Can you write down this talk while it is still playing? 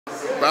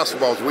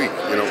basketball's weak.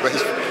 You know,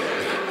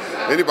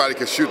 anybody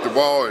can shoot the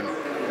ball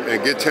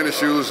and get tennis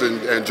shoes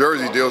and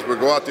jersey deals, but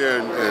go out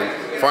there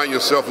and find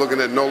yourself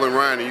looking at Nolan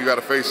Ryan and you got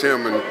to face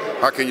him, and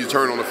how can you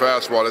turn on the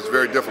fastball? That's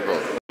very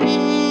difficult.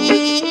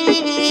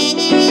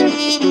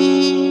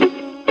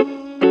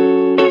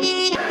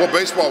 Well,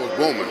 baseball was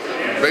booming.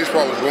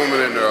 Baseball was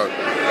booming in the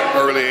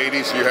early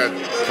 80s. You had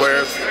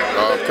players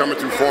coming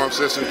through farm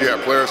systems. You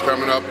had players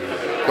coming up,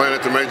 playing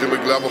at the major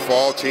league level for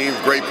all teams.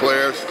 Great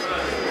players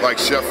like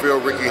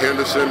Sheffield, Ricky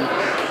Henderson,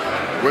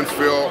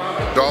 Winfield,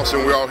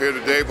 Dawson. We're all here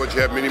today, but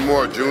you had many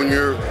more.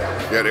 Junior,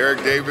 you had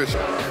Eric Davis.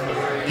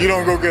 You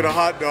don't go get a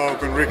hot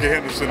dog when Ricky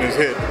Henderson is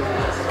hitting.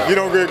 You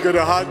don't get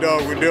a hot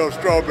dog with Darryl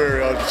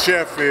Strawberry or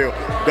Sheffield,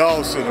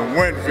 Dawson, and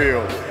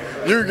Winfield.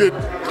 You get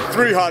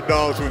 3 hot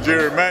dogs when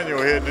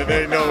Manuel hitting, and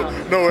they know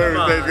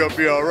everything's gonna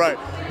be all right.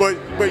 But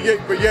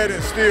yet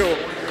and still,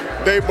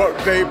 they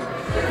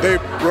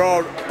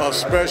brought a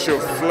special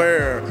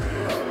flair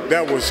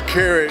that was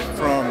carried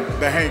from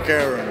the Hank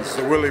Aarons,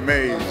 the Willie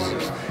Mays,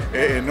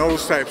 and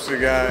those types of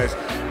guys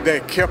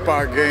that kept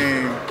our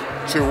game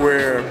to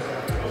where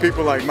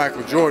people like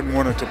Michael Jordan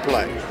wanted to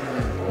play.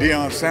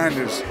 Deion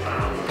Sanders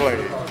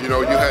played. You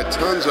know, you had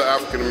tons of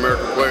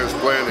African-American players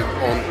playing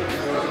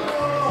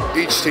on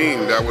each team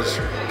that was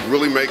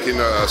really making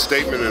a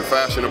statement and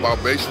fashion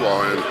about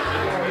baseball,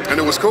 and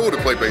it was cool to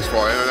play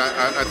baseball. And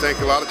I think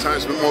a lot of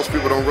times most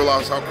people don't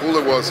realize how cool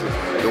it was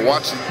to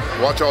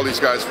watch all these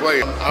guys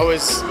play. I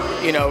was,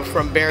 you know,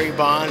 from Barry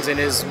Bonds and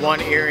his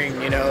one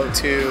earring, you know,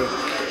 to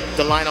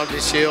the Lionel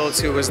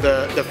DeShields, who was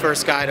the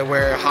first guy to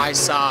wear high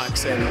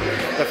socks and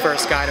the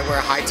first guy to wear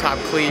high top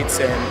cleats,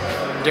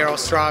 and Darryl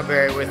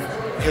Strawberry with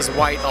his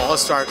white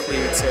all-star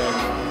cleats,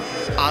 and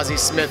Ozzie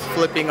Smith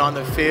flipping on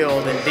the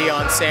field, and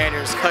Deion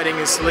Sanders cutting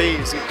his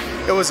sleeves.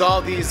 It was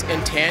all these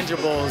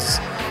intangibles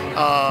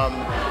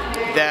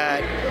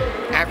that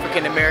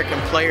African American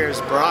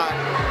players brought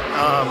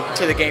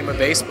to the game of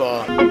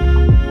baseball.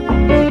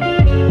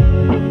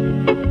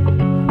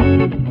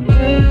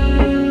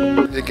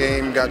 The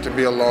game got to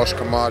be a lost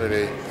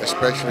commodity,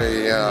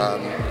 especially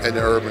in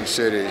the urban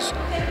cities,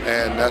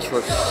 and that's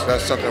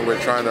something we're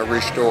trying to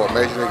restore.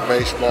 Major League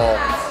Baseball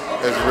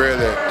is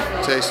really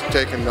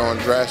taking on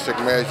drastic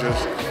measures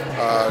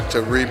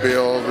to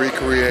rebuild,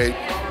 recreate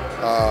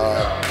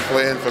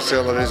playing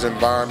facilities,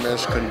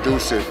 environments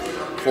conducive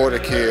for the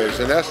kids,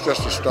 and that's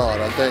just a start.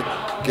 I think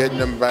getting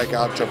them back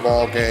out to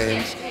ball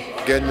games,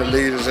 getting the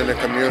leaders in the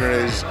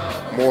communities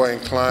more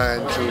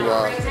inclined to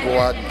go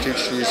out and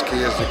teach these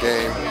kids the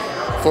game.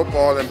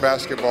 Football and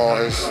basketball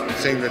has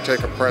seemed to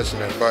take a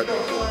precedent, but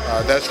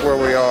that's where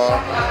we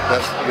are.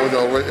 That's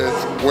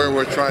it's where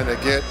we're trying to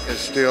get. It's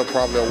still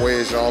probably a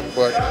ways off,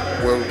 but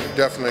we're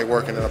definitely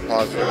working in a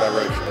positive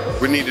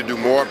direction. We need to do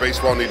more.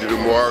 Baseball need to do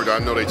more. I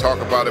know they talk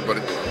about it, but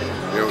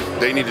you know,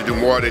 they need to do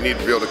more. They need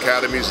to build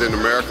academies in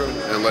America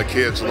and let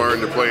kids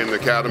learn to play in the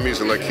academies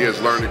and let kids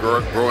learn to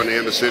grow in the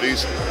inner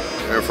cities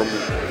and from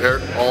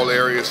all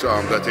areas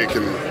that they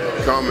can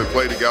come and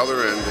play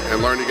together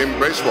and learn the game of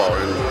baseball.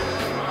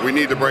 And we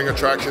need to bring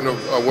attraction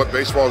of what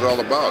baseball is all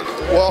about.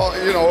 Well,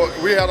 you know,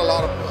 we had a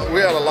lot of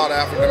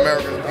African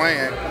Americans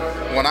playing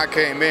when I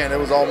came in. It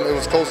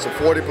was close to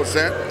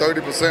 40%,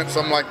 30%,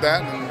 something like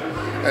that.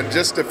 And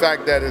just the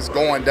fact that it's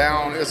going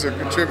down is a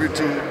contribute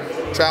to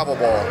travel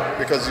ball,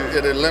 because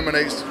it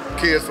eliminates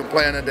kids from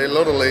playing in their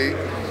little league.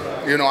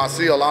 You know, I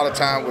see a lot of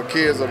time where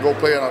kids will go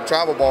play in a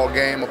travel ball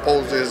game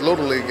opposed to his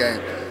little league game.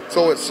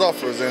 So it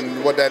suffers,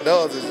 and what that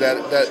does is that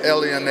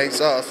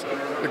alienates us,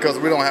 because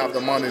we don't have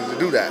the money to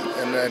do that.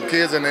 And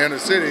kids in the inner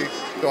city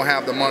don't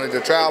have the money to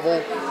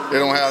travel. They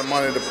don't have the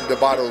money to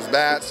buy those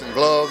bats and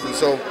gloves. And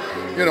so,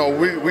 you know,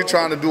 we're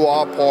trying to do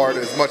our part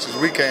as much as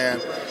we can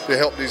to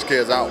help these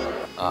kids out.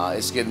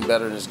 It's getting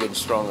better and it's getting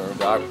stronger.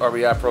 The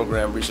RBI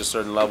program reached a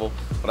certain level,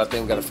 but I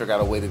think we've got to figure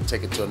out a way to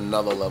take it to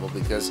another level,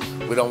 because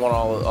we don't want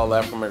all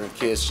African American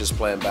kids just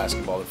playing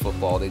basketball and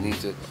football. They need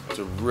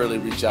to really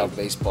reach out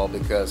baseball,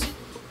 because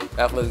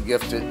athletic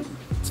gifted,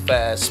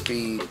 fast,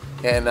 speed,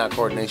 and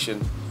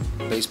coordination,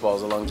 baseball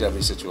is a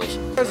longevity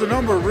situation. There's a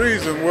number of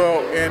reasons.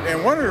 Well,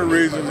 and one of the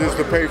reasons is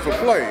the pay for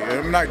play. And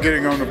I'm not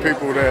getting on the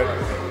people that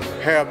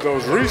have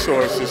those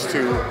resources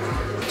to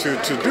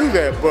do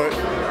that, but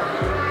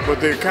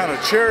they're kind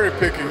of cherry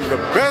picking the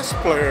best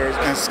players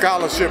and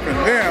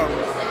scholarshiping them,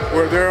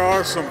 where there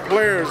are some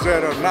players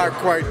that are not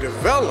quite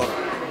developed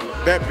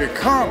that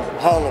become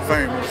Hall of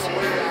Famers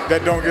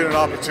that don't get an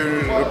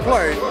opportunity to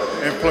play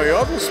and play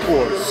other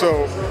sports.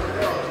 So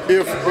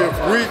if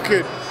we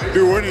could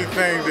do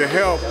anything to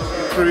help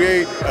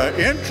create an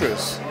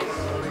interest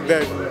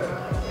that,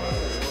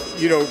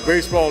 you know,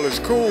 baseball is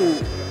cool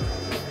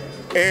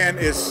and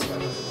it's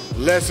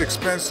less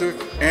expensive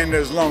and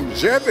there's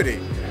longevity.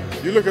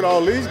 You look at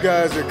all these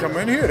guys that come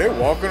in here, they're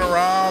walking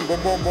around,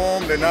 boom, boom,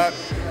 boom, they're not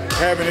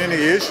having any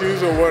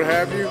issues or what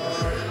have you.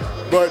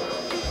 But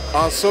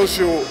our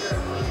social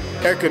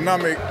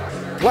economic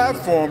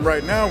platform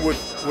right now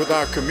with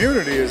our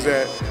community is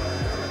that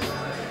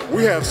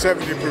we have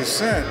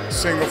 70%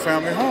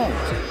 single-family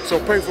homes. So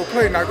pay for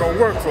play not going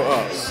to work for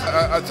us.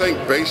 I think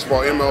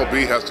baseball,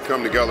 MLB has to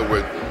come together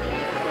with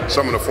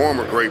some of the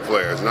former great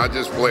players, not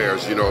just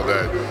players, you know,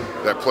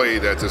 that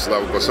played at this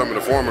level, but some of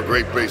the former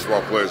great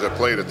baseball players that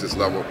played at this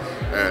level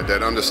and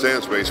that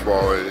understands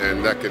baseball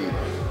and that can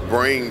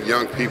bring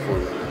young people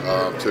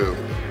to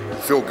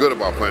feel good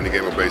about playing the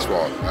game of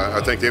baseball.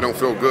 I think they don't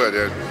feel good.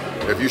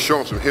 And if you show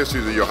them some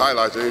histories of your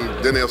highlights,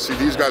 then they'll see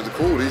these guys are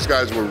cool, these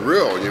guys were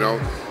real, you know.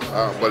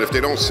 But if they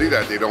don't see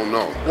that, they don't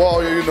know.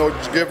 Well, you know,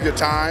 give your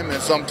time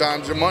and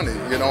sometimes your money,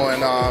 you know,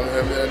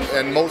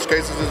 and in most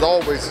cases it's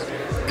always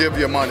give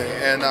your money,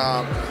 and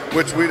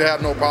which we'd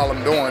have no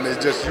problem doing.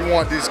 It's just you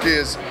want these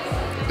kids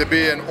to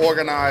be an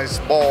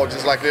organized ball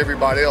just like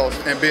everybody else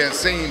and being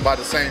seen by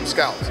the same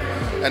scouts.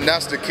 And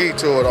that's the key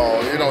to it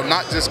all, you know,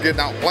 not just getting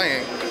out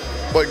playing,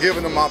 but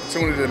giving them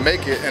opportunity to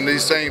make it, and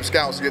these same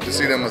scouts get to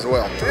see them as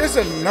well. There's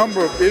a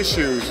number of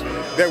issues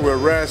that we're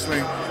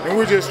wrestling, and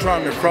we're just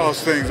trying to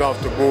cross things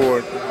off the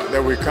board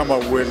that we come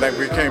up with, like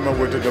we came up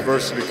with the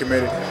diversity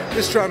committee,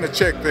 just trying to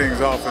check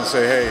things off and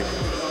say,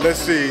 hey, let's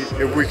see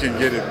if we can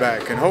get it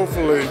back. And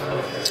hopefully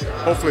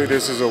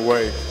this is a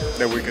way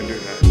that we can do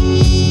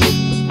that.